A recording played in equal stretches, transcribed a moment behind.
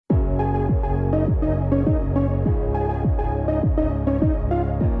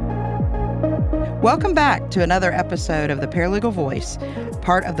Welcome back to another episode of the Paralegal Voice,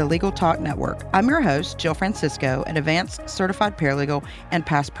 part of the Legal Talk Network. I'm your host, Jill Francisco, an advanced certified paralegal and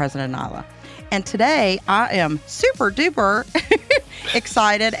past president of NILA. And today I am super duper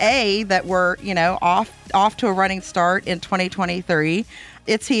excited, that we're, off to a running start in 2023.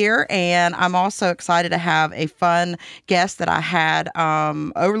 It's here, and I'm also excited to have a fun guest that I had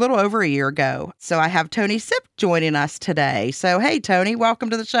a little over a year ago. So I have Tony Sipp joining us today. So, hey, Tony,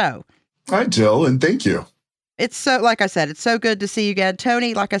 welcome to the show. Hi, Jill, and thank you. It's so, like I said, it's so good to see you again.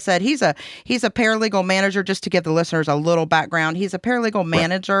 Tony, like I said, he's a paralegal manager, just to give the listeners a little background. He's a paralegal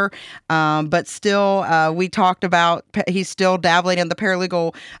manager, but still, we talked about he's still dabbling in the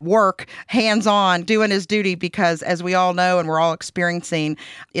paralegal work, hands-on, doing his duty, because as we all know and we're all experiencing,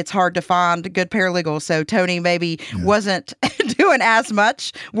 it's hard to find good paralegals. So Tony maybe wasn't doing as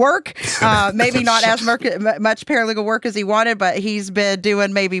much work, maybe not as much paralegal work as he wanted, but he's been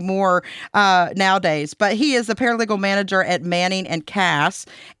doing maybe more nowadays. But he is the paralegal manager at Manning and Cass,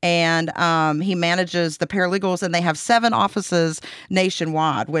 and he manages the paralegals, and they have 7 offices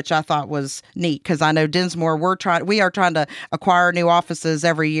nationwide, which I thought was neat, because I know Dinsmore, we are trying to acquire new offices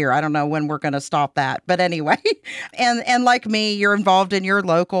every year. I don't know when we're going to stop that, but anyway. And like me, you're involved in your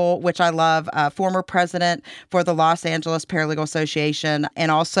local, which I love, former president for the Los Angeles Paralegal Association,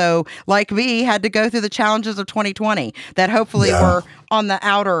 and also, like me, had to go through the challenges of 2020 that hopefully were on the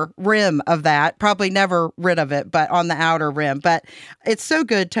outer rim of that, probably never rid of it, but on the outer rim. But it's so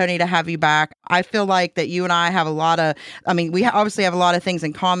good, Tony, to have you back. I feel like that you and I have we obviously have a lot of things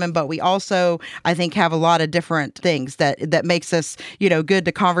in common, but we also, I think, have a lot of different things that makes us, good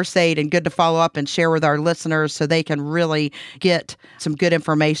to conversate and good to follow up and share with our listeners so they can really get some good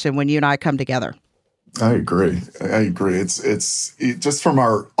information when you and I come together. I agree. It's just from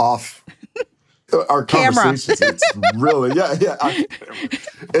our conversations. It's really,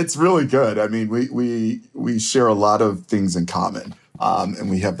 it's really good. I mean, we share a lot of things in common, and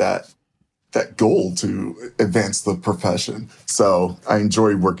we have that goal to advance the profession. So I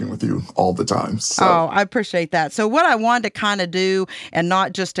enjoy working with you all the time. So. Oh, I appreciate that. So what I wanted to kind of do, and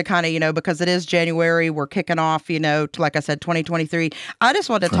not just to kind of, because it is January, we're kicking off, like I said, 2023. I just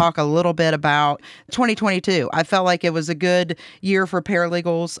wanted to talk a little bit about 2022. I felt like it was a good year for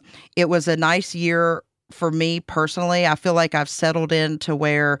paralegals. It was a nice year for me personally. I feel like I've settled into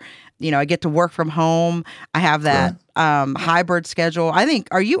where, I get to work from home. I have that hybrid schedule. I think,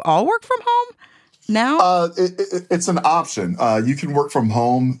 are you all work from home now? It's an option. You can work from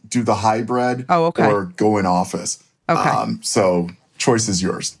home, do the hybrid, or go in office. Okay. So choice is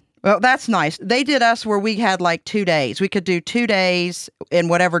yours. Well, that's nice. They did us where we had like 2 days. We could do 2 days in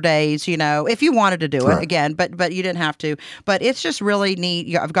whatever days, if you wanted to do it again, but you didn't have to. But it's just really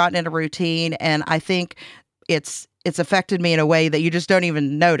neat. I've gotten in a routine, and I think it's affected me in a way that you just don't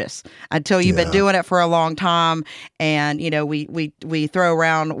even notice until you've been doing it for a long time. And, we throw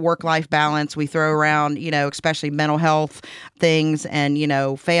around work-life balance. We throw around, especially mental health things and,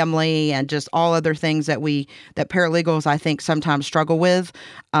 family and just all other things that paralegals, I think, sometimes struggle with,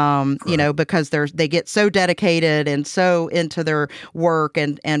 because they get so dedicated and so into their work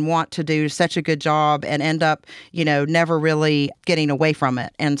and want to do such a good job and end up, never really getting away from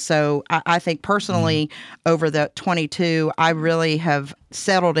it. And so I think personally over the 22, I really have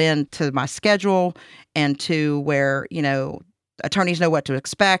settled into my schedule and to where, attorneys know what to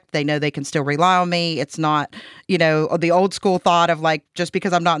expect. They know they can still rely on me. It's not, the old school thought of like, just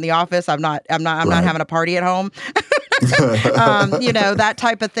because I'm not in the office, I'm not having a party at home. That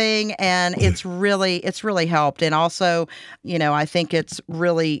type of thing. And it's really helped. And also, I think it's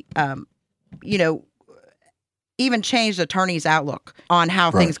really, even changed attorneys' outlook on how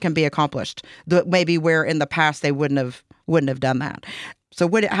things can be accomplished. Maybe where in the past they wouldn't have done that. So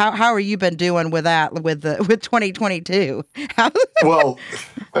how are you been doing with that with 2022? Well,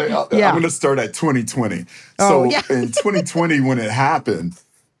 I'm going to start at 2020. In 2020, when it happened,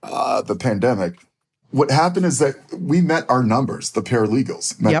 the pandemic, what happened is that we met our numbers. The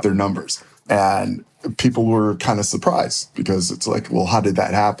paralegals met their numbers, and people were kind of surprised because it's like, well, how did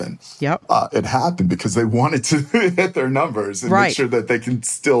that happen? It happened because they wanted to hit their numbers and make sure that they can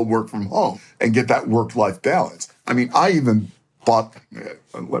still work from home and get that work-life balance. I mean, I even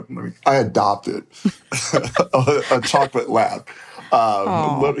I adopted a chocolate lab.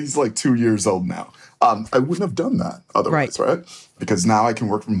 He's like 2 years old now. I wouldn't have done that otherwise, right? Because now I can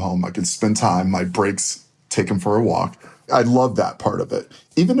work from home. I can spend time, my breaks, take him for a walk. I love that part of it.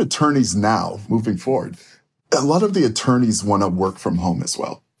 Even attorneys now, moving forward, a lot of the attorneys want to work from home as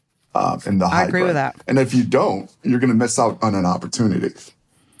well. I agree with that. And if you don't, you're going to miss out on an opportunity.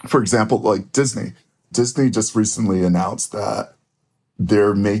 For example, like Disney. Disney just recently announced that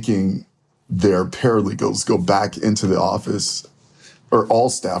they're making their paralegals go back into the office, or all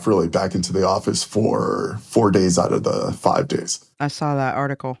staff really back into the office for 4 days out of the 5 days. I saw that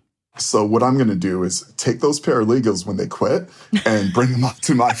article. So what I'm going to do is take those paralegals when they quit and bring them up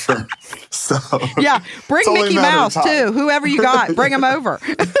to my firm. So yeah, bring Mickey Mouse too. Whoever you got, bring them over.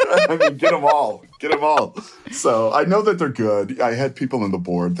 I mean, get them all. Get them all. So I know that they're good. I had people on the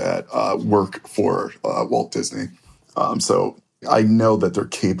board that work for Walt Disney. So I know that they're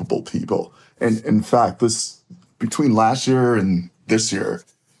capable people. And in fact, between last year and this year,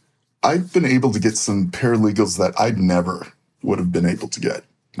 I've been able to get some paralegals that I never would have been able to get.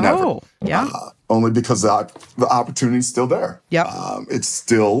 Never. Oh, yeah. Only because the opportunity is still there. Yep. It's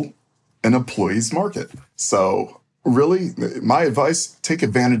still an employee's market. So really, my advice, take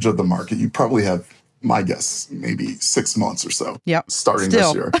advantage of the market. You probably have, my guess, maybe 6 months or so. Yep. Starting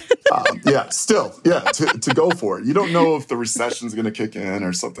this year. To go for it. You don't know if the recession is going to kick in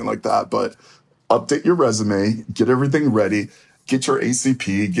or something like that, but update your resume, get everything ready, get your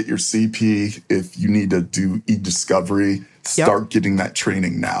ACP, get your CP. If you need to do e-discovery, start getting that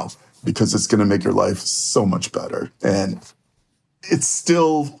training now, because it's going to make your life so much better. And it's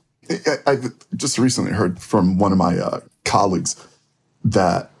still, I've just recently heard from one of my colleagues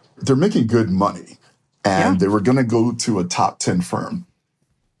that they're making good money, and they were going to go to a top 10 firm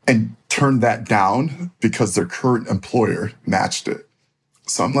and turn that down because their current employer matched it.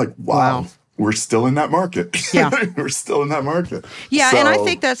 So I'm like, wow. We're still in that market. Yeah. We're still in that market. Yeah. So, and I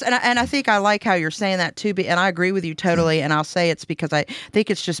think and I think I like how you're saying that too. And I agree with you totally. And I'll say it's because I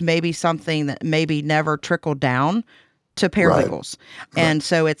think it's just maybe something that maybe never trickled down to paralegals. Right. And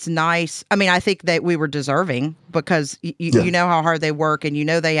so it's nice. I mean, I think that we were deserving because you know how hard they work, and you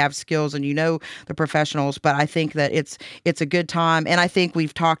know they have skills, and you know the professionals. But I think that it's a good time. And I think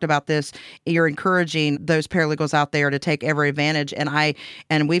we've talked about this. You're encouraging those paralegals out there to take every advantage.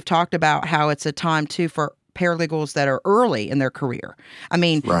 And we've talked about how it's a time too for paralegals that are early in their career. I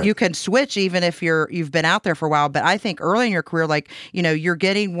mean, you can switch even if you've been out there for a while, but I think early in your career, like, you're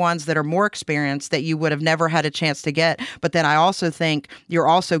getting ones that are more experienced that you would have never had a chance to get. But then I also think you're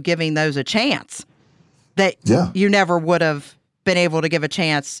also giving those a chance that you never would have been able to give a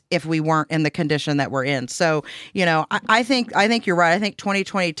chance if we weren't in the condition that we're in. So, I think you're right. I think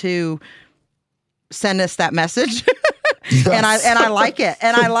 2022 send us that message. Yes. And I like it,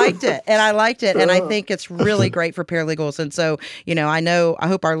 and I liked it, and I liked it, and I think it's really great for paralegals. And so, I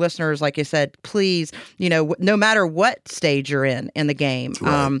hope our listeners, like you said, please, no matter what stage you're in the game,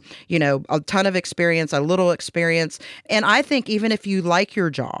 a ton of experience, a little experience, and I think even if you like your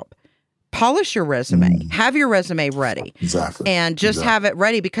job, polish your resume, have your resume ready. Exactly. And just have it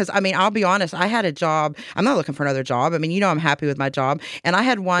ready, because, I mean, I'll be honest, I had a job. I'm not looking for another job. I mean, I'm happy with my job. And I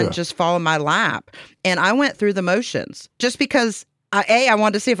had one just fall in my lap. And I went through the motions just because, I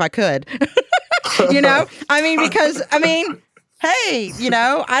wanted to see if I could. I mean, because, hey,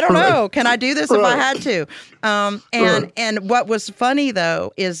 I don't know. Can I do this if I had to? And what was funny,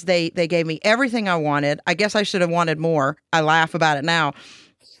 though, is they gave me everything I wanted. I guess I should have wanted more. I laugh about it now.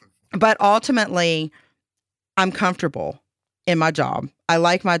 But ultimately, I'm comfortable in my job. I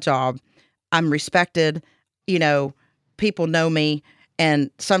like my job. I'm respected. People know me. And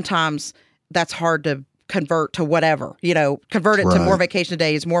sometimes that's hard to convert to whatever, convert it to more vacation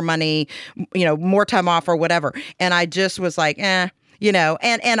days, more money, more time off or whatever. And I just was like, and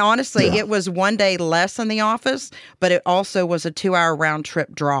honestly, it was one day less in the office, but it also was a 2-hour round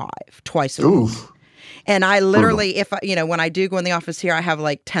trip drive twice a week. And I literally, when I do go in the office here, I have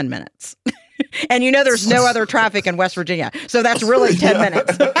like 10 minutes. And there's no other traffic in West Virginia. So that's really 10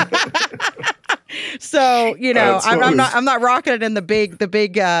 minutes. So, I'm not rocking it in the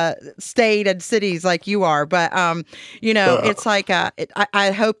big state and cities like you are. But, it's like,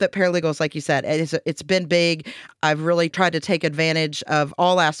 I hope that paralegals, like you said, it's been big. I've really tried to take advantage of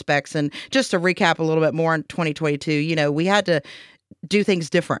all aspects. And just to recap a little bit more in 2022, we had to do things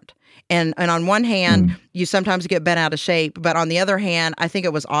different. And on one hand, you sometimes get bent out of shape. But on the other hand, I think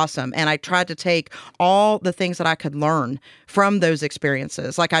it was awesome. And I tried to take all the things that I could learn from those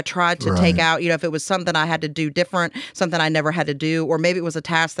experiences. Like I tried to take out, if it was something I had to do different, something I never had to do, or maybe it was a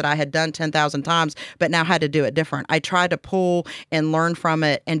task that I had done 10,000 times, but now had to do it different. I tried to pull and learn from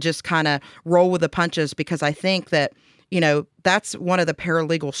it and just kind of roll with the punches, because I think that, that's one of the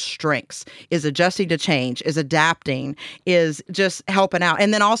paralegal strengths, is adjusting to change, is adapting, is just helping out.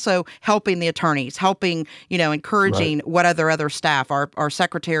 And then also helping the attorneys, helping, encouraging what other staff, our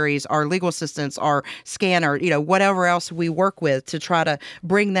secretaries, our legal assistants, our scanner, whatever else we work with, to try to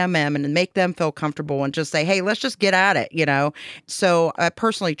bring them in and make them feel comfortable and just say, hey, let's just get at it, So I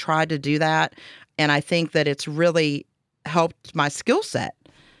personally tried to do that. And I think that it's really helped my skill set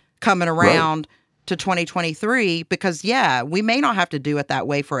coming around to 2023 because, we may not have to do it that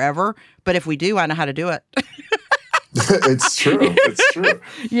way forever, but if we do, I know how to do it. It's true. It's true.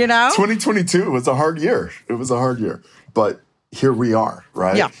 2022 was a hard year. It was a hard year. But here we are,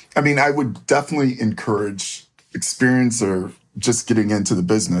 right? Yeah. I mean, I would definitely encourage experience or just getting into the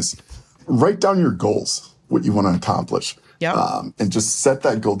business. Write down your goals, what you want to accomplish. Yeah. And just set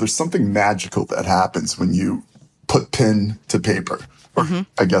that goal. There's something magical that happens when you put pen to paper. Or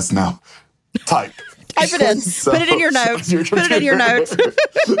I guess now, type. Type it in. Put it in your notes. Put it in your notes.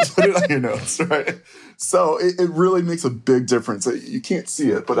 Put it on your notes, right? So it really makes a big difference. You can't see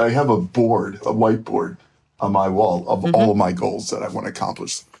it, but I have a whiteboard on my wall of all of my goals that I want to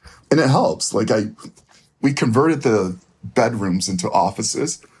accomplish. And it helps. Like we converted the bedrooms into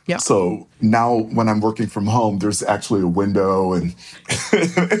offices. Yeah. So now when I'm working from home, there's actually a window and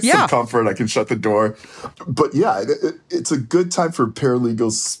some comfort. I can shut the door. But it's a good time for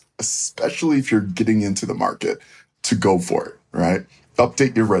paralegals, especially if you're getting into the market, to go for it, right?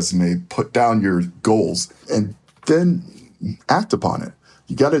 Update your resume, put down your goals, and then act upon it.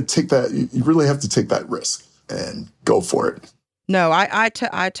 You got to take that. You really have to take that risk and go for it. No, I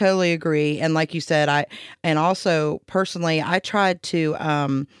totally agree. And like you said, and also personally, I tried to,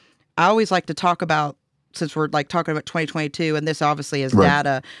 I always like to talk about, since we're like talking about 2022, and this obviously is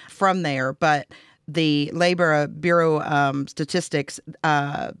data from there, but the Labor Bureau statistics,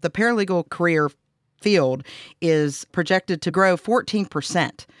 the paralegal career field is projected to grow 14%,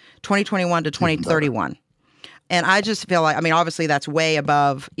 2021 to 2031. And I just feel like, I mean, obviously that's way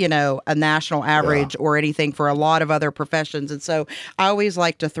above, a national average or anything for a lot of other professions. And so I always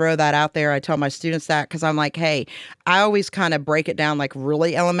like to throw that out there. I tell my students that because I'm like, hey, I always kind of break it down like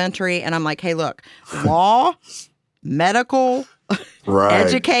really elementary. And I'm like, hey, look, law, medical,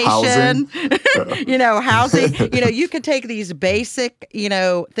 education, housing, you could take these basic,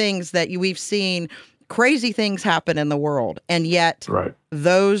 things that we've seen crazy things happen in the world. And yet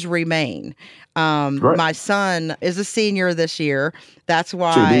those remain. My son is a senior this year. That's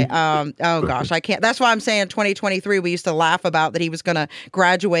why, I can't. That's why I'm saying 2023, we used to laugh about that he was going to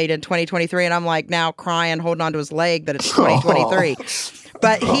graduate in 2023. And I'm like now crying, holding onto his leg that it's 2023.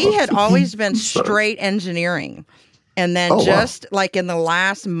 But he had always been straight engineering. And then like in the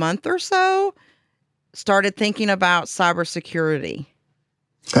last month or so, started thinking about cybersecurity.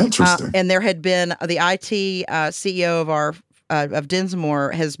 Interesting. And there had been the IT CEO of our of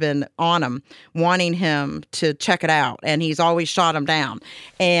Dinsmore has been on him, wanting him to check it out, and he's always shot him down.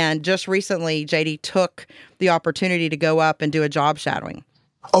 And just recently, JD took the opportunity to go up and do a job shadowing.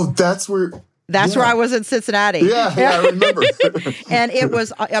 Oh, that's where I was in Cincinnati. Yeah, I remember. And it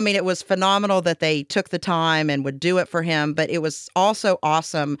was phenomenal that they took the time and would do it for him, but it was also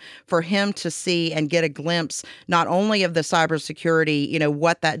awesome for him to see and get a glimpse not only of the cybersecurity,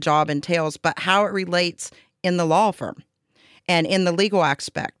 what that job entails, but how it relates in the law firm and in the legal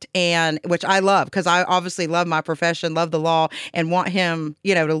aspect, and which I love because I obviously love my profession, love the law, and want him,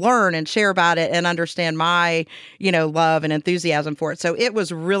 to learn and share about it and understand my, love and enthusiasm for it. So it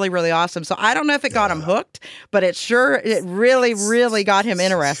was really, really awesome. So I don't know if it got him hooked, but it really, really got him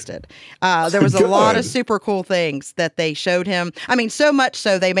interested. There was a lot of super cool things that they showed him. I mean, so much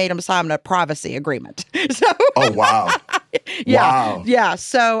so they made him sign a privacy agreement. Oh, wow. Wow. Yeah.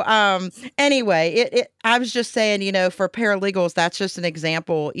 So anyway, I was just saying, for paralegals, that's just an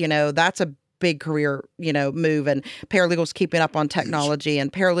example, that's a big career, move, and paralegals keeping up on technology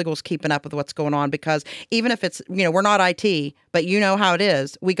and paralegals keeping up with what's going on, because even if it's, we're not IT, but how it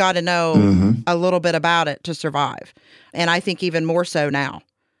is, we got to know a little bit about it to survive. And I think even more so now.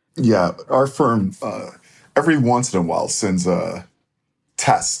 Yeah. Our firm, every once in a while sends a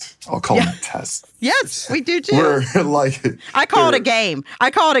test. I'll call it a test. Yes, we do too. We're like, I call it a game.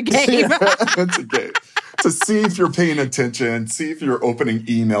 It's a game. To see if you're paying attention, see if you're opening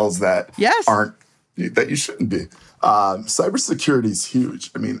emails that you shouldn't be. Cybersecurity is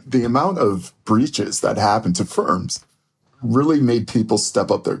huge. I mean, the amount of breaches that happen to firms really made people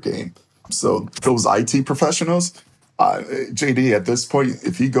step up their game. So those IT professionals, JD, at this point,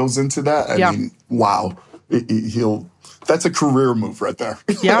 if he goes into that, I mean, wow, that's a career move right there.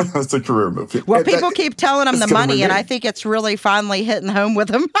 Yeah. That's a career move. Well, people keep telling him the money, and I think it's really finally hitting home with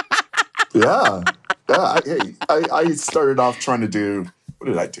him. Yeah. I started off trying to do, what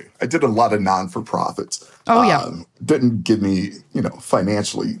did I do? I did a lot of non-for-profits. Oh, yeah. Didn't get me,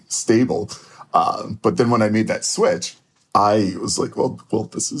 financially stable. But then when I made that switch, I was like, well,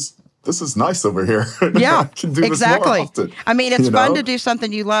 this is nice over here. Yeah, I can do exactly. This more often, I mean, it's fun to do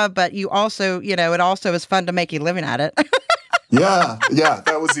something you love, but you also, it also is fun to make a living at it. Yeah,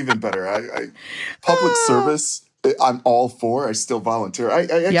 that was even better. Public service I'm all for. I still volunteer. I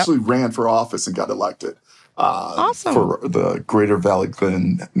actually ran for office and got elected awesome. for the Greater Valley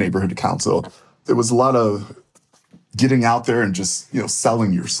Glen Neighborhood Council. There was a lot of getting out there and just,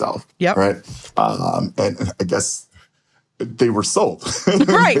 selling yourself. Yep. Right. And I guess they were sold.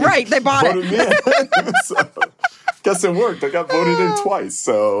 Right. They bought it. So, guess it worked. I got voted in twice.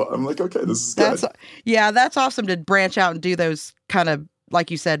 So I'm like, okay, this is good. That's awesome to branch out and do those kind of,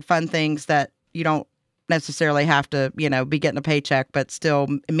 like you said, fun things that you don't necessarily have to, be getting a paycheck, but still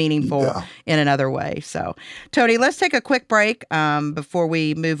meaningful in another way. So, Tony, let's take a quick break before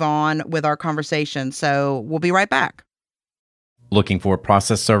we move on with our conversation. So we'll be right back. Looking for a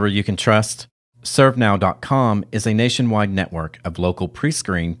process server you can trust? ServeNow.com is a nationwide network of local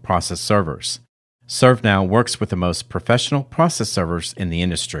pre-screened process servers. ServeNow works with the most professional process servers in the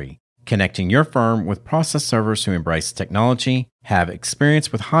industry, connecting your firm with process servers who embrace technology, have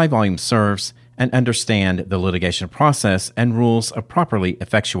experience with high-volume serves, and understand the litigation process and rules of properly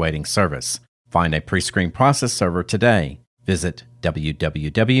effectuating service. Find a pre-screened process server today. Visit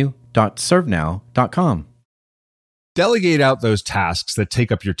www.servenow.com. Delegate out those tasks that take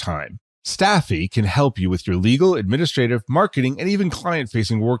up your time. Staffy can help you with your legal, administrative, marketing, and even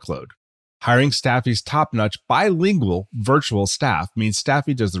client-facing workload. Hiring Staffy's top-notch bilingual virtual staff means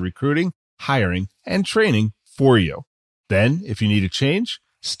Staffy does the recruiting, hiring, and training for you. Then, if you need a change,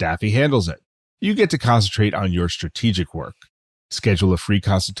 Staffy handles it. You get to concentrate on your strategic work. Schedule a free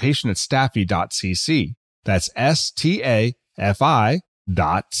consultation at staffy.cc. That's STAFI.cc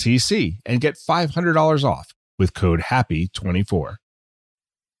and get $500 off with code HAPPY24.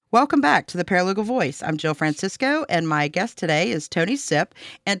 Welcome back to the Paralegal Voice. I'm Jill Francisco, and my guest today is Tony Sipp.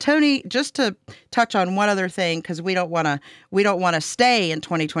 And Tony, just to touch on one other thing, because we don't want to stay in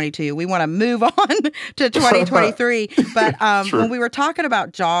 2022. We want to move on to 2023. But when we were talking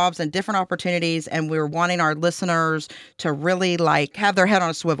about jobs and different opportunities, and we were wanting our listeners to really have their head on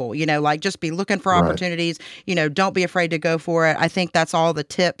a swivel, just be looking for opportunities. Don't be afraid to go for it. I think that's all the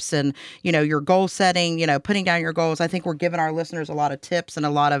tips and your goal setting. Putting down your goals. I think we're giving our listeners a lot of tips and a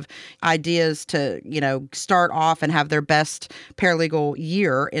lot of ideas to, start off and have their best paralegal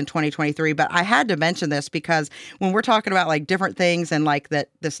year in 2023. But I had to mention this because when we're talking about different things and that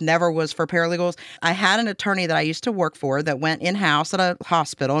this never was for paralegals, I had an attorney that I used to work for that went in-house at a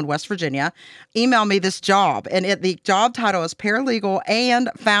hospital in West Virginia, email me this job. And the job title is paralegal and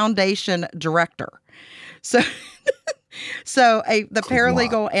foundation director. So... the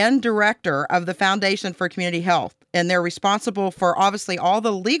paralegal and director of the Foundation for Community Health, and they're responsible for obviously all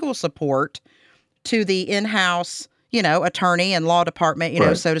the legal support to the in-house, attorney and law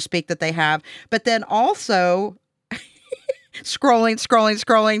department, so to speak, that they have. But then also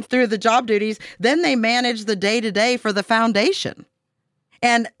scrolling through the job duties, then they manage the day-to-day for the foundation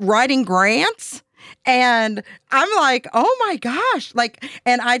and writing grants. And I'm like, oh my gosh,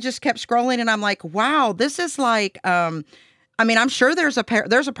 and I just kept scrolling and I'm like, wow, this is I'm sure there's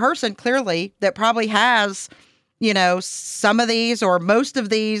a person clearly that probably has, some of these or most of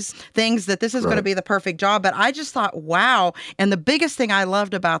these things that this is going to be the perfect job. But I just thought, wow. And the biggest thing I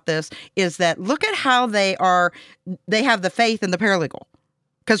loved about this is that look at how they have the faith in the paralegal.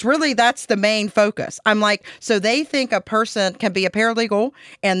 Because really, that's the main focus. I'm like, so they think a person can be a paralegal,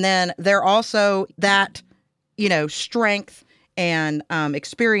 and then they're also that, strength and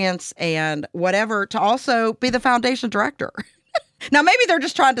experience and whatever to also be the foundation director. Now, maybe they're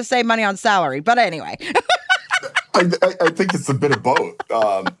just trying to save money on salary, but anyway. I think it's a bit of both.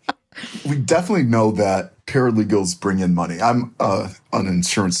 We definitely know that paralegals bring in money. I'm on the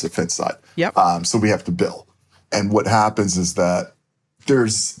insurance defense side. Yep. So we have to bill. And what happens is that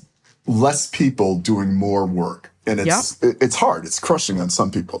there's less people doing more work. And it's hard. It's crushing on some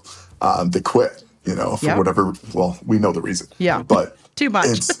people. They quit, for whatever. Well, we know the reason. Yeah. But too much.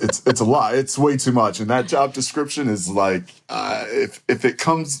 It's a lot. It's way too much. And that job description is if it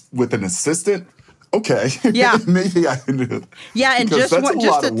comes with an assistant, okay. Yeah. Maybe I can do it. Yeah, and that's a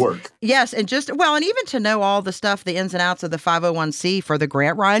lot of work. Yes, and and even to know all the stuff, the ins and outs of the 501c for the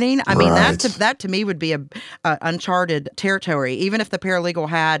grant writing. I mean, that to me would be a uncharted territory, even if the paralegal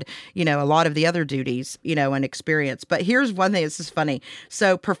had, a lot of the other duties, and experience. But here's one thing. This is funny.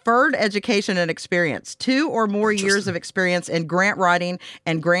 So preferred education and experience, 2 or more years of experience in grant writing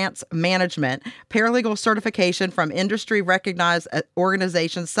and grants management, paralegal certification from industry recognized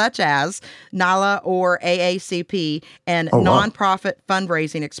organizations such as NALA or AACP, and nonprofit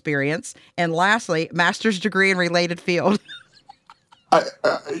fundraising experience. And lastly, master's degree in related field.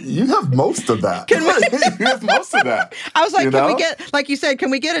 You have most of that. You have most of that. I was like, can we get, like you said, can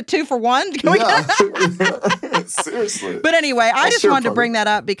we get a 2 for 1? Seriously. But anyway, I just wanted to bring that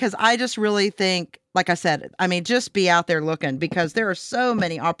up because I just really think, like I said, I mean, just be out there looking because there are so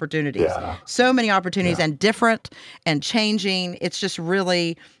many opportunities, and different and changing. It's just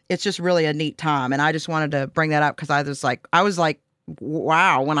really a neat time. And I just wanted to bring that up because I was like,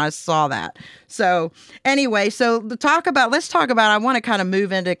 wow, when I saw that. So anyway, let's talk about, I want to kind of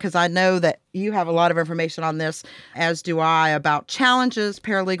move into, because I know that you have a lot of information on this, as do I, about challenges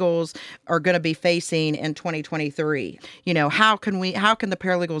paralegals are going to be facing in 2023. How can the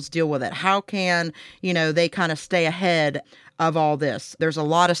paralegals deal with it? How can, they kind of stay ahead of all this? There's a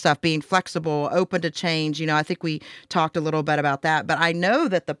lot of stuff, being flexible, open to change. I think we talked a little bit about that, but I know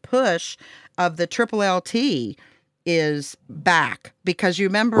that the push of the LLT is back, because you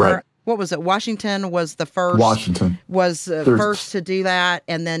remember, what was it? Washington was the first. First to do that,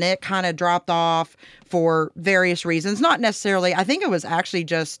 and then it kind of dropped off for various reasons. Not necessarily. I think it was actually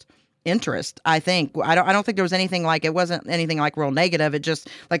just interest. I don't think there was anything like, it wasn't anything like real negative. It just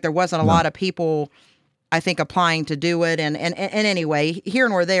like there wasn't a lot of people, I think, applying to do it. And anyway, here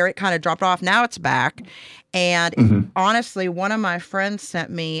nor there, it kind of dropped off. Now it's back, and honestly, one of my friends sent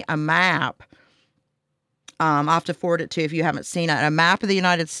me a map. I'll have to forward it to you if you haven't seen it. A map of the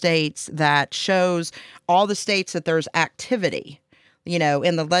United States that shows all the states that there's activity,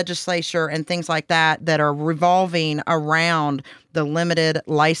 in the legislature and things like that are revolving around the limited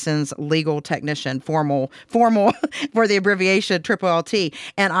license legal technician, formal for the abbreviation LLT.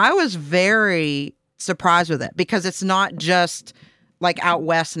 And I was very surprised with it because it's not just like out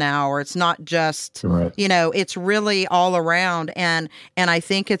west now, or it's not just, it's really all around. And I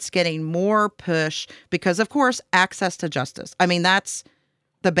think it's getting more push because, of course, access to justice. I mean, that's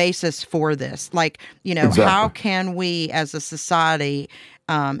the basis for this. Like, exactly. How can we as a society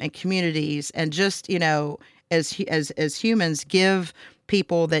and communities and just, as humans, give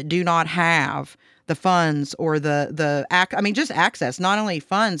people that do not have the funds or just access, not only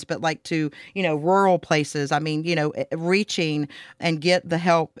funds, but like to, rural places. I mean, reaching and get the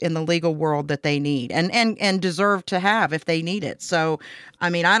help in the legal world that they need and deserve to have if they need it. So, I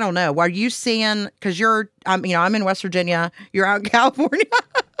mean, I don't know. Are you seeing, because I'm in West Virginia, you're out in California.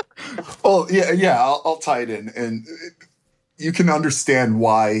 Well, yeah, I'll tie it in. And you can understand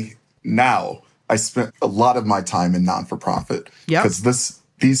why now I spent a lot of my time in non-for-profit. Because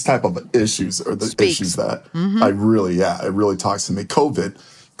these type of issues are the issues that it really talks to me. COVID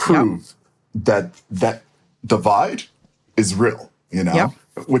proved that divide is real,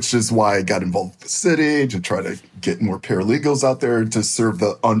 which is why I got involved with the city to try to get more paralegals out there to serve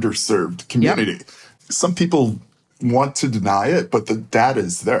the underserved community. Some people want to deny it, but the data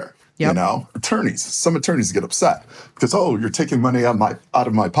is there. Some attorneys get upset because, you're taking money out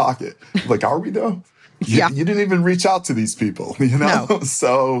of my pocket. Like, are we though? You didn't even reach out to these people, No.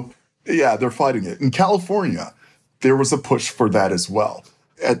 So, they're fighting it. In California, there was a push for that as well.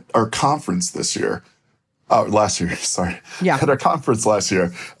 At our conference last year, sorry. At our conference last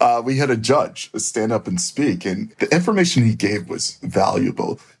year, we had a judge stand up and speak, and the information he gave was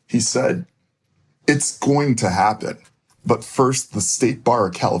valuable. He said, it's going to happen, but first, the State Bar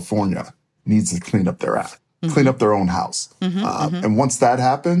of California needs to clean up their act, clean up their own house. And once that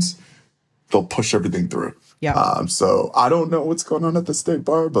happens, they'll push everything through. So I don't know what's going on at the State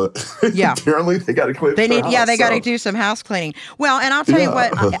Bar, but apparently they got to clean. They got to do some house cleaning. Well, and I'll tell you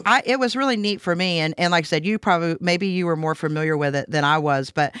what, it was really neat for me. And like I said, maybe you were more familiar with it than I was.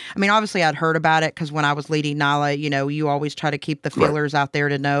 But I mean, obviously I'd heard about it because when I was leading NALA, you always try to keep the feelers out there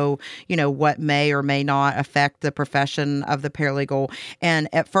to know, what may or may not affect the profession of the paralegal. And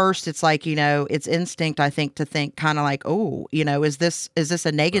at first it's like, it's instinct, I think, to think kind of like, is this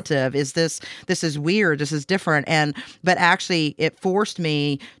a negative? Is this is weird? This is different. But actually it forced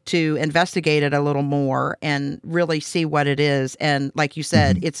me to investigate it a little more and really see what it is. And like you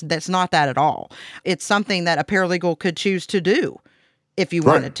said, that's not that at all. It's something that a paralegal could choose to do if you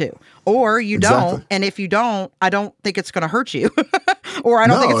wanted to, or you don't. And if you don't, I don't think it's going to hurt you or I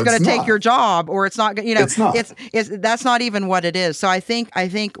don't think it's going to take your job, or it's not, that's not even what it is. So I think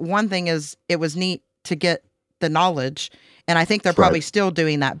one thing is it was neat to get the knowledge, and I think they're probably still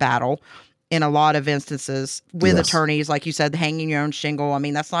doing that battle in a lot of instances with attorneys, like you said, hanging your own shingle. I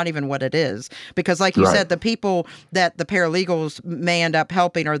mean, that's not even what it is. Because like you said, the people that the paralegals may end up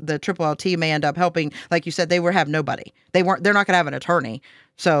helping, or the LLT may end up helping, like you said, they would have nobody. They're not going to have an attorney.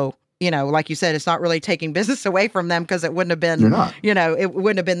 So, like you said, it's not really taking business away from them because it wouldn't have been, it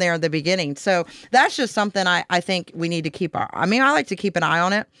wouldn't have been there in the beginning. So that's just something I think we need to keep I like to keep an eye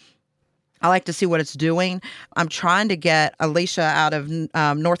on it. I like to see what it's doing. I'm trying to get Alicia out of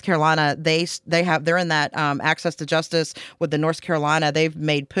North Carolina. They're in that access to justice with the North Carolina. They've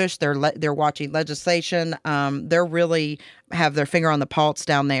made push. They're watching legislation. They're really have their finger on the pulse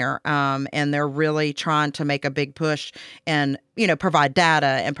down there, and they're really trying to make a big push and provide data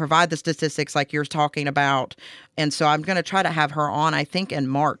and provide the statistics like you're talking about. And so I'm going to try to have her on, I think, in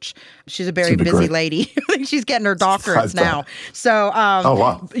March. She's a very busy lady. I think she's getting her doctorates now. So, oh,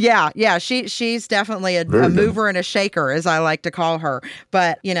 wow. Yeah. She's definitely a mover and a shaker, as I like to call her.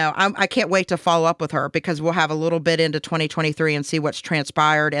 But, I can't wait to follow up with her because we'll have a little bit into 2023 and see what's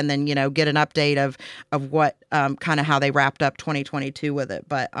transpired and then, get an update of what kind of how they wrapped up 2022 with it.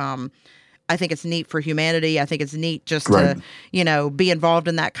 But I think it's neat for humanity. I think it's neat just to, be involved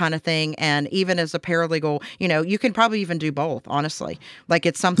in that kind of thing. And even as a paralegal, you can probably even do both, honestly. Like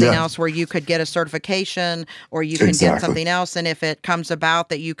it's something else where you could get a certification or you can get something else. And if it comes about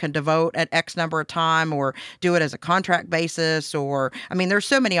that you can devote at X number of time or do it as a contract basis there's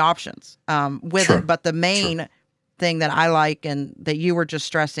so many options with it. But the main thing that I like and that you were just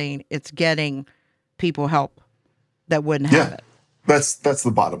stressing, it's getting people help that wouldn't have it. That's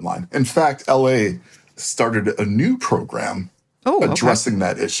the bottom line. In fact, LA started a new program addressing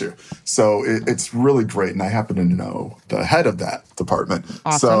that issue. So it's really great. And I happen to know the head of that department.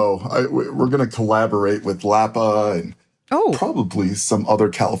 Awesome. So we're going to collaborate with LAPA and probably some other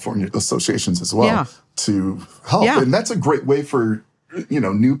California associations as well to help. Yeah. And that's a great way for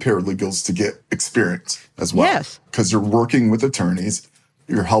new paralegals to get experience as well. Yes. Because you're working with attorneys.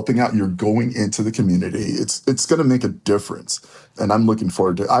 You're helping out. You're going into the community. It's going to make a difference, and I'm looking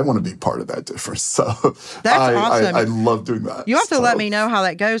forward to. I want to be part of that difference. So that's awesome. I love doing that. You have to let me know how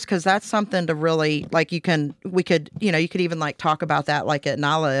that goes because that's something to really like. You could even like talk about that like at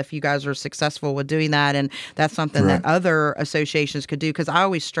NALA if you guys are successful with doing that, and that's something that other associations could do. Because I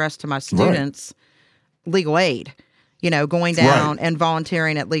always stress to my students legal aid. Going down and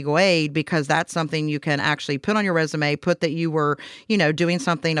volunteering at legal aid because that's something you can actually put on your resume, put that you were, doing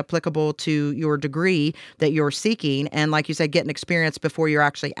something applicable to your degree that you're seeking. And like you said, getting experience before you're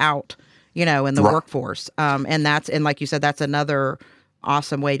actually out, in the workforce. And like you said, that's another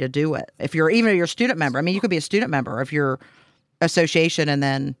awesome way to do it. If you're a student member, you could be a student member of your association and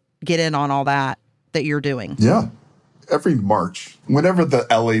then get in on all that you're doing. Yeah. Every March, whenever the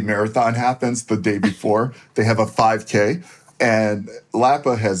LA Marathon happens, the day before, they have a 5K. And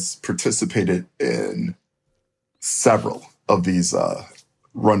LAPA has participated in several of these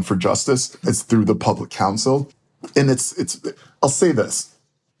Run for Justice. It's through the Public Council. And it's I'll say this.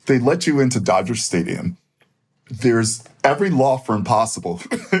 They let you into Dodger Stadium. There's every law firm possible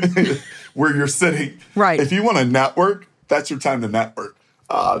where you're sitting. Right. If you want to network, that's your time to network.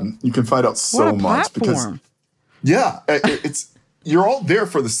 You can find out so much because... Yeah, you're all there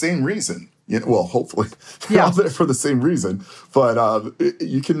for the same reason. Well, hopefully you're all there for the same reason. But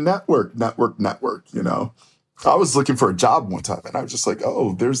you can network. I was looking for a job one time, and I was just like,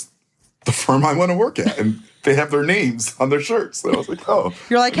 oh, there's the firm I want to work at. And they have their names on their shirts. So I was like, oh.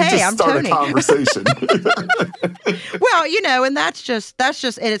 You're like, hey, I'm Tony. Start a conversation. Well, and that's just,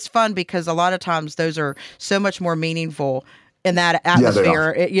 and it's fun because a lot of times those are so much more meaningful in that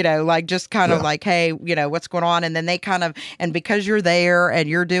atmosphere, like just kind of like, hey, what's going on? And then they kind of, and because you're there and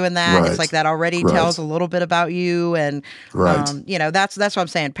you're doing that, it's like that already tells a little bit about you. And, that's what I'm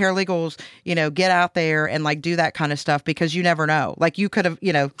saying. Paralegals, get out there and like do that kind of stuff because you never know. Like you could have,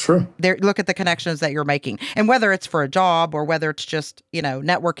 look at the connections that you're making. And whether it's for a job or whether it's just,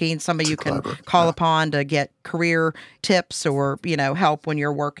 networking, somebody you can call upon to get career tips or, help when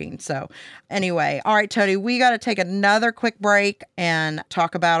you're working. So anyway, all right, Tony, we got to take another quick break and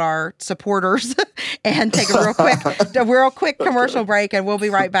talk about our supporters and take a real quick commercial break, and we'll be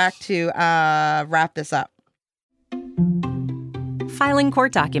right back to wrap this up. Filing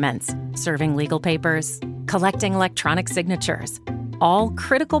court documents, serving legal papers, collecting electronic signatures, all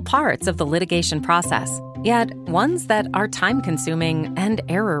critical parts of the litigation process, yet ones that are time-consuming and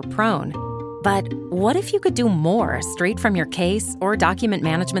error-prone. But what if you could do more straight from your case or document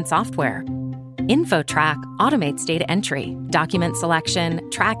management software? InfoTrack automates data entry, document selection,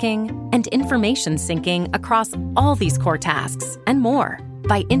 tracking, and information syncing across all these core tasks and more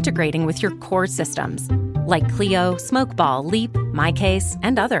by integrating with your core systems like Clio, Smokeball, Leap, MyCase,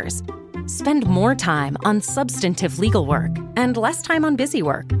 and others. Spend more time on substantive legal work and less time on busy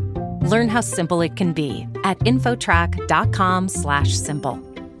work. Learn how simple it can be at infotrack.com/simple.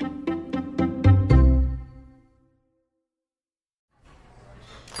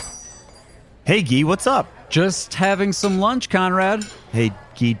 Hey, Guy, what's up? Just having some lunch, Conrad. Hey,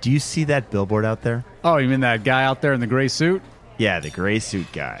 Guy, do you see that billboard out there? Oh, you mean that guy out there in the gray suit? Yeah, the gray suit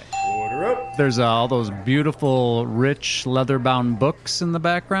guy. Order There's all those beautiful, rich, leather-bound books in the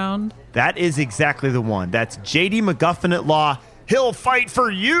background. That is exactly the one. That's J.D. McGuffin at Law. He'll fight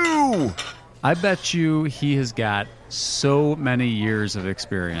for you! I bet you he has got so many years of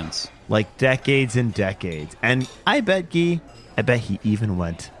experience. Like decades and decades. And I bet he even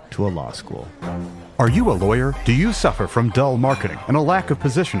went to a law school. Are you a lawyer? Do you suffer from dull marketing and a lack of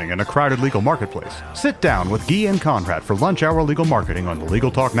positioning in a crowded legal marketplace? Sit down with Guy and Conrad for Lunch Hour Legal Marketing on the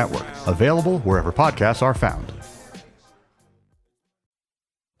Legal Talk Network. Available wherever podcasts are found.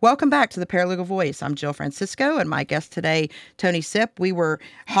 Welcome back to the Paralegal Voice. I'm Jill Francisco, and my guest today, Tony Sipp. We were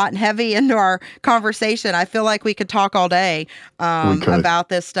hot and heavy into our conversation. I feel like we could talk all day about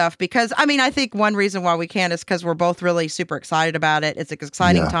this stuff because, I think one reason why we can is because we're both really super excited about it. It's an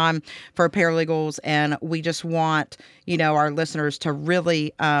exciting time for paralegals, and we just want, our listeners to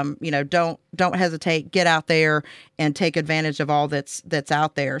really, don't hesitate, get out there and take advantage of all that's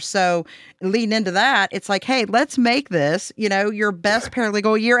out there. So leading into that, it's like, hey, let's make this, your best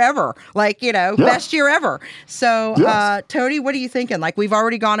paralegal year ever, best year ever. So, Tony, what are you thinking? Like, we've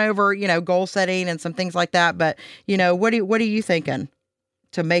already gone over, goal setting and some things like that, but, what are you thinking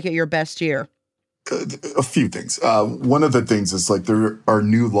to make it your best year? A few things. One of the things is there are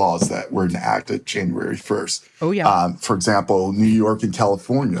new laws that were enacted January 1st. Oh, yeah. For example, New York and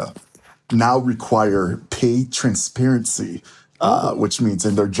California now require pay transparency, which means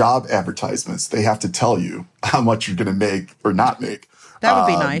in their job advertisements, they have to tell you how much you're going to make or not make. That would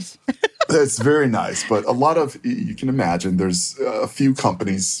be nice. It's very nice. But a lot of, you can imagine, there's a few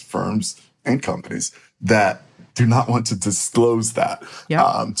firms and companies that do not want to disclose that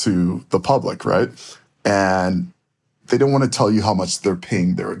to the public, right? And they don't want to tell you how much they're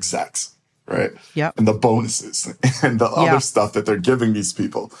paying their execs, right? Yep. And the bonuses and the other stuff that they're giving these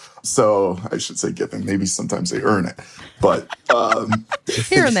people. So I should say giving, maybe sometimes they earn it, but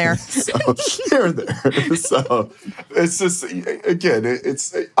here and there. Here and there. So it's just, again,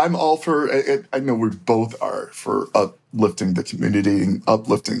 I'm all for it. I know we both are for uplifting the community and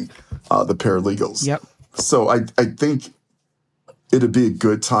uplifting the paralegals. Yep. So I think it'd be a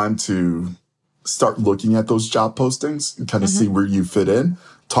good time to start looking at those job postings and kind of see where you fit in.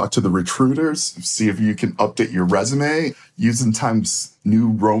 Talk to the recruiters, see if you can update your resume. Using Times New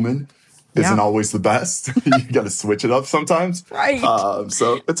Roman isn't always the best. You got to switch it up sometimes. Right.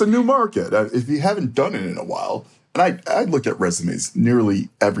 So it's a new market. If you haven't done it in a while, and I look at resumes nearly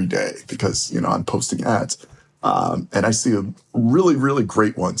every day because, I'm posting ads. And I see really, really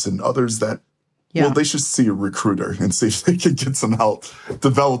great ones and others that, well, they should see a recruiter and see if they can get some help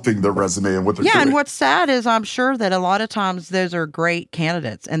developing their resume and what they're doing. Yeah, and what's sad is I'm sure that a lot of times those are great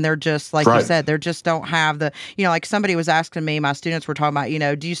candidates, and they're just, like you said, they just don't have the, like somebody was asking me, my students were talking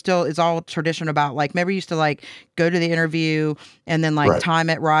about, do you still, it's all tradition about, maybe you used to, go to the interview and then, time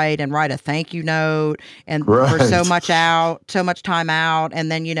it right and write a thank you note and for so much time out, and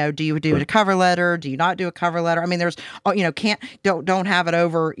then, do you do a cover letter? Do you not do a cover letter? I mean, there's, don't have it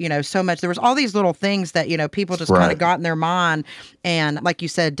over, so much. There was all these little things that people just kind of got in their mind, and like you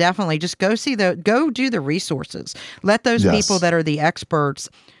said, definitely just go do the resources. Let those people that are the experts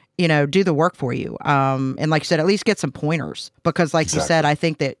do the work for you, and like you said, at least get some pointers, because like you said, I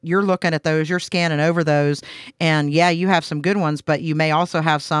think that you're looking at those, you're scanning over those, and you have some good ones, but you may also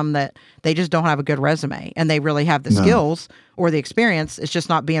have some that they just don't have a good resume, and they really have the skills or the experience. It's just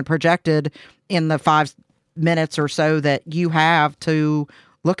not being projected in the 5 minutes or so that you have to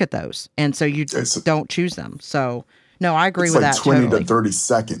look at those, and so you don't choose them. So, no, I agree with that. 20 totally. to 30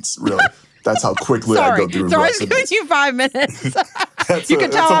 seconds, really. That's how quickly I go through Sorry, resumes. I was giving you 5 minutes. You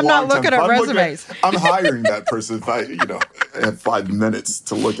can tell I'm not looking at resumes. I'm hiring that person if I, have 5 minutes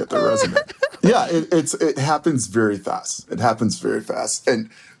to look at their resume. Yeah, it happens very fast. It happens very fast.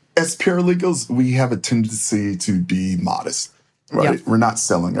 And as paralegals, we have a tendency to be modest, right? Yep. We're not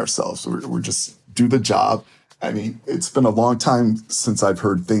selling ourselves. We're just do the job. I mean, it's been a long time since I've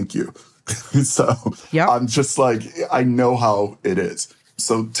heard thank you. So I'm just I know how it is.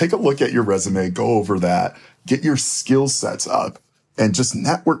 So take a look at your resume, go over that, get your skill sets up, and just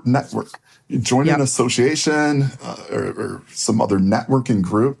network. Join an association or some other networking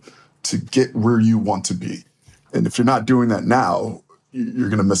group to get where you want to be. And if you're not doing that now, you're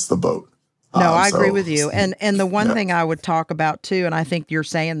going to miss the boat. No, I agree with you. And the one thing I would talk about too, and I think you're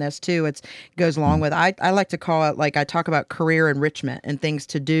saying this too, it goes along with, I like to call it, I talk about career enrichment and things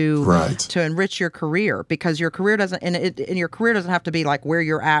to do to enrich your career, because your career doesn't, and your career doesn't have to be where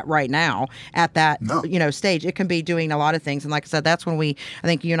you're at right now at that, stage. It can be doing a lot of things. And like I said, that's when I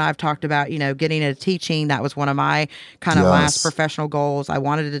think you and I have talked about, getting into teaching. That was one of my kind of last professional goals. I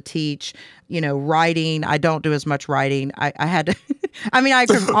wanted to teach, writing. I don't do as much writing. I had to, I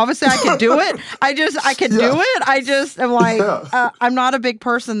could do it. I could do it. I just am like, I'm not a big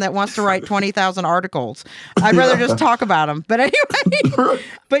person that wants to write 20,000 articles. I'd rather just talk about them. But anyway,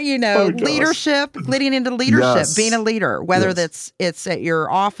 but leadership, leading into leadership, being a leader, whether it's at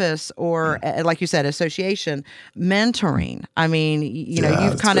your office or like you said, association, mentoring. I mean,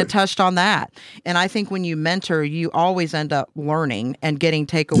 you've kind of touched on that. And I think when you mentor, you always end up learning and getting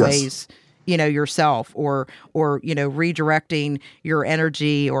takeaways, yourself or redirecting your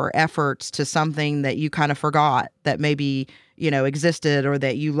energy or efforts to something that you kind of forgot that maybe, existed or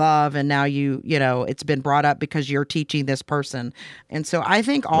that you love. And now it's been brought up because you're teaching this person. And so I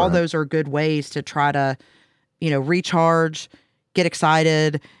think all those are good ways to try to, recharge, get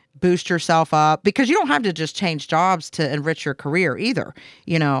excited, boost yourself up, because you don't have to just change jobs to enrich your career either.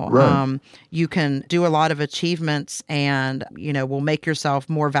 You can do a lot of achievements and, will make yourself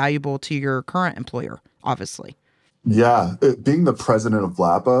more valuable to your current employer, obviously. Yeah. Being the president of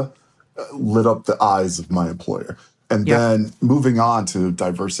LAPA lit up the eyes of my employer. And then moving on to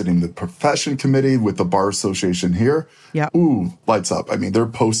diversity in the profession committee with the Bar Association here. Ooh, lights up. I mean, they're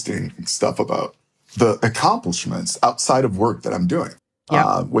posting stuff about the accomplishments outside of work that I'm doing.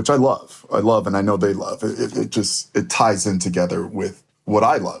 Which I love, and I know they love. It ties in together with what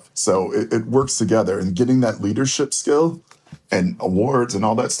I love. So it works together, and getting that leadership skill and awards and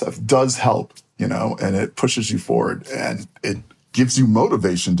all that stuff does help, and it pushes you forward and it gives you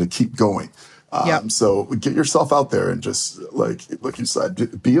motivation to keep going. So get yourself out there and just like you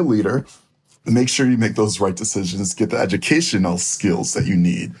said, be a leader, make sure you make those right decisions, get the educational skills that you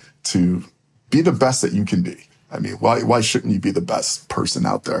need to be the best that you can be. I mean, why shouldn't you be the best person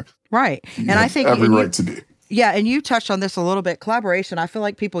out there? Right. And I think every right to be. Yeah, and you touched on this a little bit. Collaboration, I feel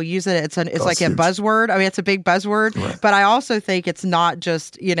like people use it. It's like huge. A buzzword. I mean, it's a big buzzword. Right. But I also think it's not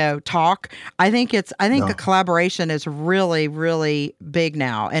just talk. I think a collaboration is really, really big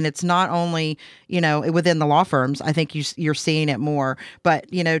now, and it's not only within the law firms. I think you're seeing it more. But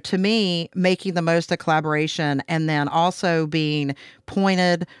to me, making the most of collaboration, and then also being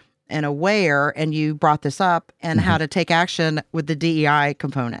pointed and aware, and you brought this up, and how to take action with the DEI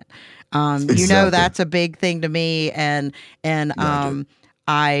component. Exactly. That's a big thing to me, and I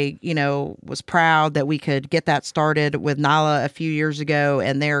was proud that we could get that started with NALA a few years ago,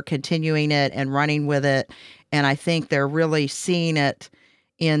 and they're continuing it and running with it. And I think they're really seeing it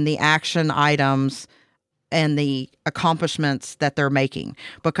in the action items and the accomplishments that they're making,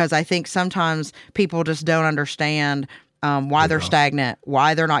 because I think sometimes people just don't understand why they're stagnant,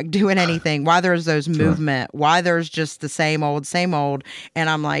 why they're not doing anything, why there's those movement, why there's just the same old. And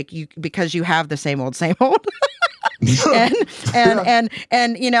I'm like, because you have the same old. and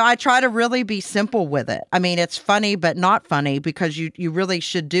I try to really be simple with it. I mean, it's funny, but not funny, because you really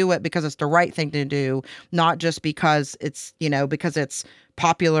should do it because it's the right thing to do, not just because it's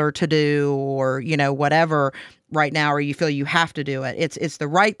popular to do or, whatever right now, or you feel you have to do it. It's the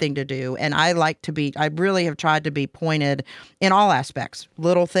right thing to do. And I really have tried to be pointed in all aspects,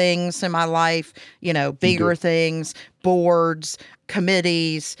 little things in my life, bigger things, boards,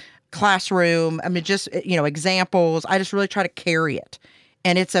 classroom. I mean, just, examples. I just really try to carry it.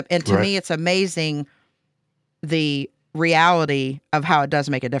 And to me, it's amazing the reality of how it does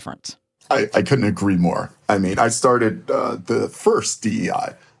make a difference. I couldn't agree more. I mean, I started the first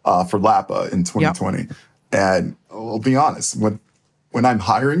DEI for LAPA in 2020. And I'll be honest, when I'm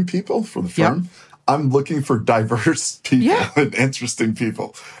hiring people for the firm, I'm looking for diverse people and interesting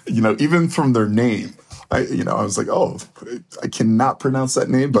people, even from their name. I was like, oh, I cannot pronounce that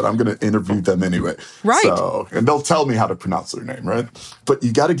name, but I'm going to interview them anyway. Right. So, and they'll tell me how to pronounce their name, right? But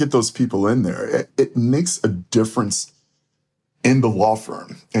you got to get those people in there. It makes a difference in the law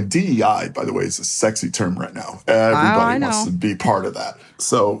firm. And DEI, by the way, is a sexy term right now. Everybody wants to be part of that.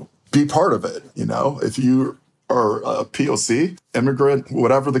 So be part of it. If you are a POC, immigrant,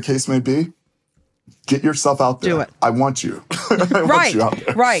 whatever the case may be, get yourself out there. Do it. I want you. I want you out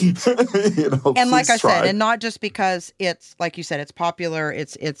there. Right. And like I said, and not just because it's, like you said, it's popular,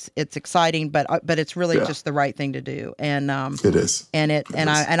 it's exciting, but it's really just the right thing to do. And it is. And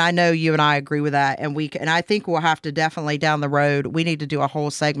I know you and I agree with that. And I think we'll have to definitely down the road, we need to do a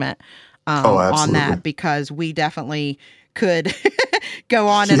whole segment on that, because we definitely could go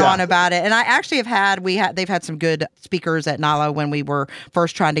on and on about it. And I actually they've had some good speakers at NALA when we were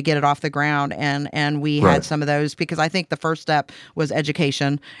first trying to get it off the ground, and we had some of those, because I think the first step was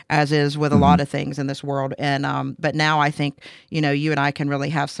education, as is with a lot of things in this world. And but now I think you and I can really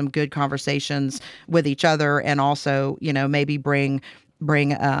have some good conversations with each other, and also maybe bring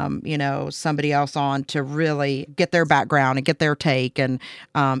somebody else on to really get their background and get their take and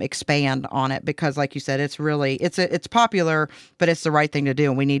expand on it, because like you said, it's popular, but it's the right thing to do,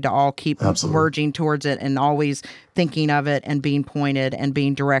 and we need to all keep merging towards it and always thinking of it and being pointed and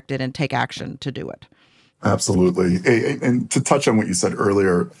being directed and take action to do it. Absolutely. And to touch on what you said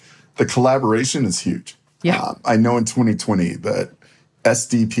earlier, the collaboration is huge. Yeah. I know in 2020 that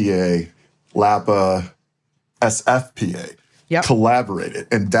SDPA, LAPA, SFPA collaborated,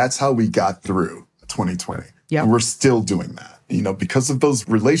 and that's how we got through 2020. Yeah. We're still doing that. Because of those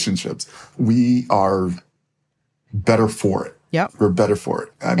relationships, we are better for it. Yep. We're better for it.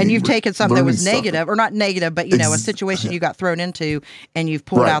 And you've taken something that was negative, or not negative, but, a situation you got thrown into, and you've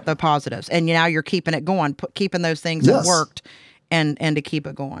pulled out the positives. And now you're keeping it going, keeping those things that worked and to keep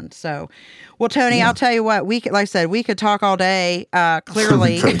it going. So, well, Tony, I'll tell you what, like I said, we could talk all day,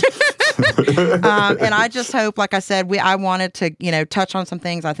 clearly. And I just hope, like I said, I wanted to, touch on some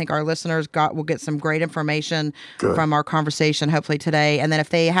things. I think our listeners will get some great information from our conversation, hopefully today. And then if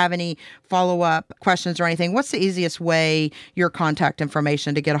they have any follow-up questions or anything, what's the easiest way, your contact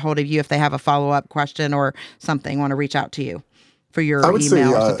information, to get a hold of you if they have a follow-up question or something, want to reach out to you for your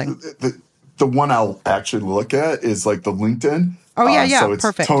email or something? The one I'll actually look at is like the LinkedIn. Oh, yeah, so it's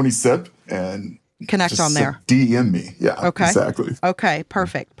perfect. Tony Sipp, and connect on there. DM me. Yeah, okay. Exactly. Okay,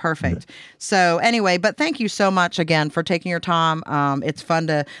 perfect. Yeah. So anyway, but thank you so much again for taking your time. It's fun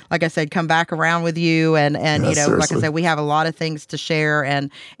to, like I said, come back around with you, and seriously. Like I said, we have a lot of things to share, and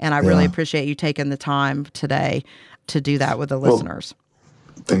I really appreciate you taking the time today to do that with the listeners.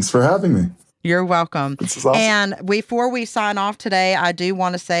 Thanks for having me. You're welcome. This is awesome. And before we sign off today, I do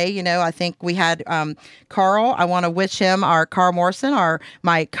want to say, I think we had Carl. I want to wish him, Carl Morrison,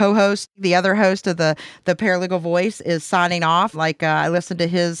 my co-host, the other host of the Paralegal Voice, is signing off. Like I listened to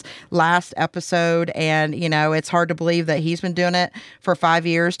his last episode, and it's hard to believe that he's been doing it for 5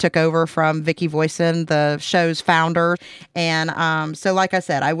 years. Took over from Vicki Voisin, the show's founder, and so like I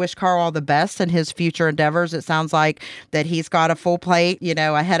said, I wish Carl all the best in his future endeavors. It sounds like that he's got a full plate,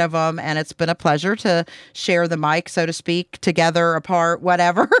 ahead of him, and it's been a pleasure to share the mic, so to speak, together, apart,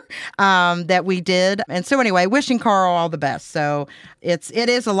 whatever, that we did. And so anyway, wishing Carl all the best. So it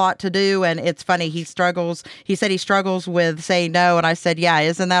is a lot to do, and it's funny, he said he struggles with saying no, and I said, yeah,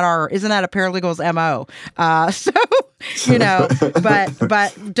 isn't that a paralegal's MO? But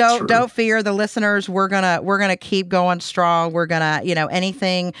don't fear, the listeners. We're gonna keep going strong. We're gonna,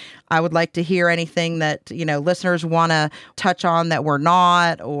 anything, I would like to hear anything that, listeners want to touch on that we're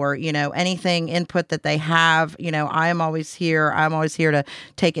not, or, anything input that they have. I am always here. I'm always here to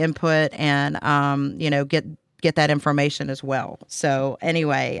take input and, get that information as well. So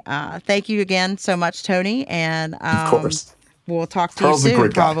anyway, thank you again so much, Tony. And of course. We'll talk to you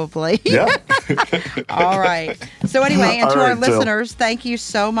soon, probably. Yeah. All right. So anyway, and to our listeners, Jill, thank you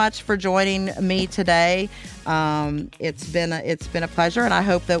so much for joining me today. It's been a pleasure, and I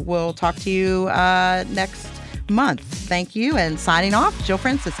hope that we'll talk to you next month. Thank you, and signing off, Jill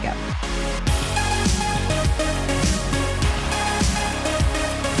Francisco.